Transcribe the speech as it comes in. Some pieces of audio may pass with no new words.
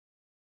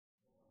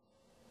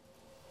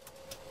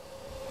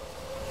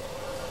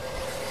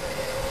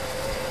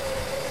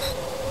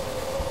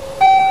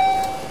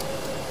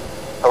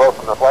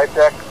flight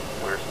deck.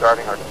 We're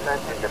starting our descent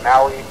into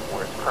Maui,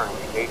 where it's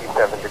currently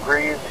 87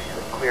 degrees,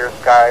 with clear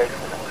skies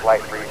and a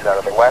slight breeze out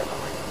of the west.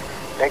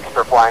 Thanks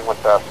for flying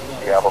with us from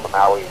Seattle to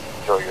Maui.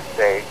 Enjoy your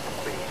stay, and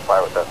please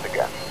fly with us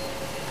again.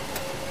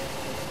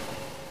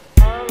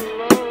 I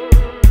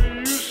love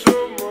you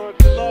so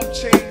much. Love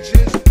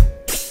changes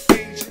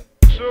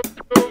so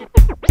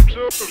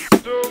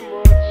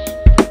much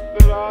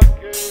that I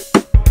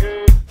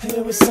can't.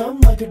 It was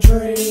something like a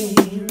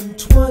dream.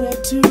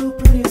 22,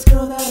 prettiest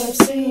girl that I've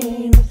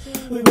seen.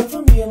 We went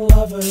from being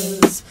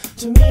lovers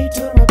to me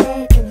turning my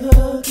back and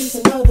her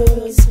kissing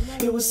others.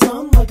 It was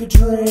something like a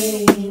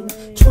dream.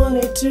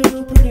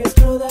 22, prettiest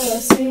girl that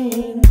I've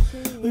seen.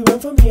 We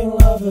went from being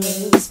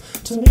lovers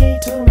to me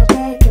turning my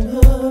back and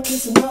her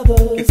kissing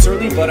others. It's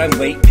early but I'm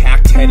late,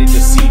 packed, headed to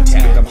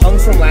SeaTac. I'm hung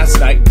from last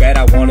night, bet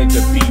I wanted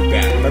to be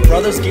back. My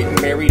brother's getting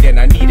married and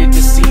I needed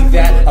to see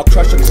that. I'll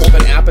crush a cold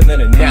and app and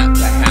then a nap,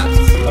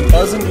 perhaps. I'm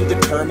buzzing through the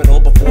terminal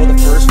before the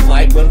first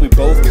flight, when we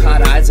both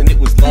caught eyes and it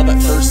was love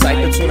at first sight.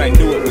 That's when I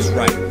knew it was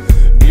right.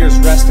 Beers,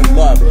 rest, and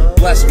love,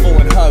 blessed, full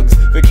and hugs.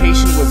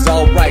 Vacation was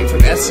alright.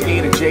 From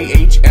SCA to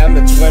JHM,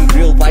 that's when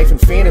real life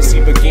and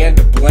fantasy began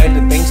to blend.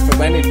 And thanks for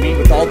lending me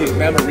with all these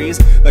memories,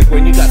 like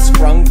when you got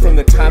sprung from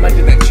the time I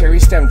did that cherry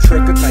stem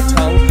trick with my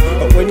tongue.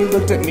 But when you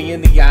looked at me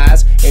in the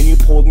eyes and you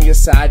pulled me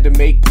aside to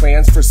make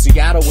plans for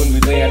Seattle when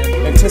we land,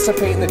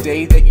 anticipating the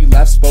day that you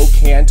left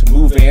Spokane to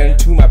move in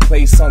to my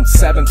place on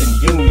 7th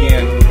and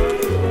Union.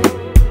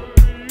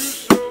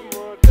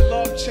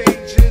 Love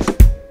changes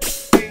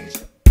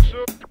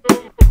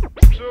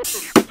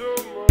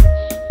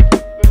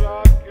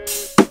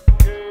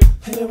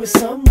And it was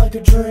something like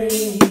a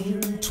dream.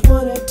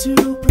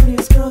 22,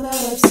 prettiest girl that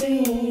I've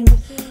seen.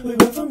 We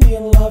went from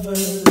being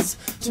lovers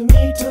to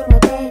me turning my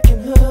back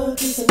and her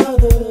kissing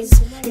others.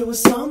 It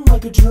was something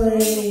like a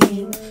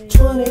dream.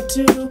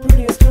 22,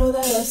 prettiest girl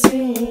that I've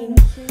seen.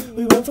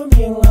 We went from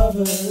being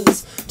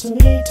lovers to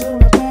me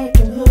turning my back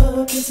and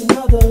her kissing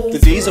others. The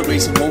days of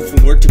racing home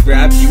from work to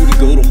grab you, to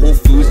go to Whole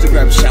Foods to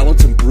grab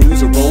shallots and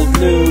brews or rolled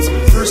news.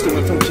 First it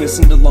went from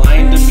kissing to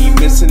lying to me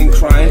missing and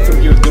crying,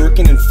 from your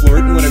lurking and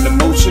flirting with an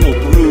emotional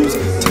bruise.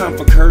 Time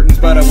for curtains,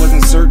 but I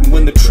wasn't certain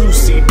when the truth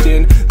seeped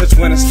in. That's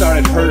when it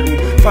started hurting.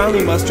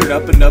 Finally mustered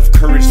up enough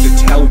courage to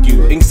tell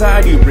you,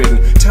 anxiety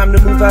ridden, time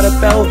to move out of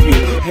Bellevue.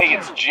 Hey,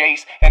 it's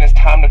Jace, and it's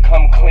time to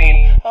come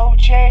clean. Oh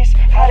Jace,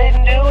 I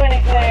didn't do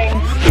anything.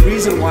 The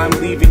reason why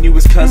I'm leaving you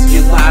is cause of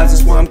your lies.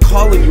 That's why I'm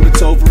calling you,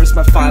 it's over, it's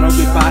my final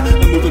goodbye.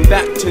 I'm moving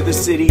back to the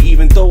city,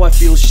 even though I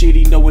feel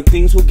shitty, knowing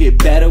things will get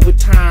better with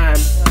time.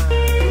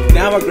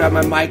 Now I grab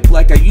my mic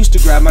like I used to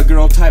grab my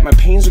girl tight. My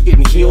pains are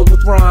getting healed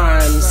with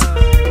rhymes.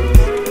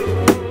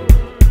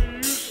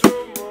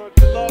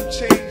 love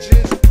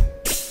changes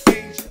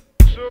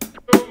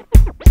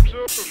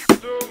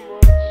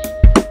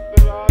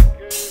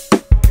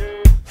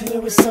And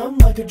it was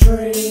something like a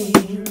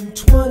dream.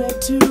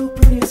 22,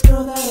 prettiest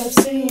girl that I've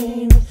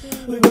seen.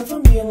 We went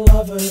from being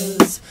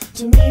lovers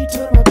to me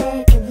turning my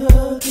back and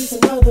her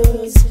kissing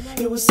others.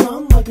 It was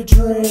something like a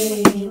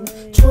dream.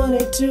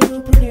 22,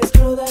 prettiest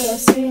girl that I've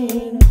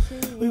seen.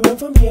 We went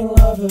from being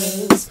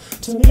lovers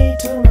to me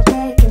turning my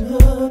back and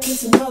her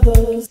kissing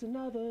others.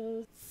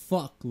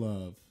 Fuck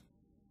love.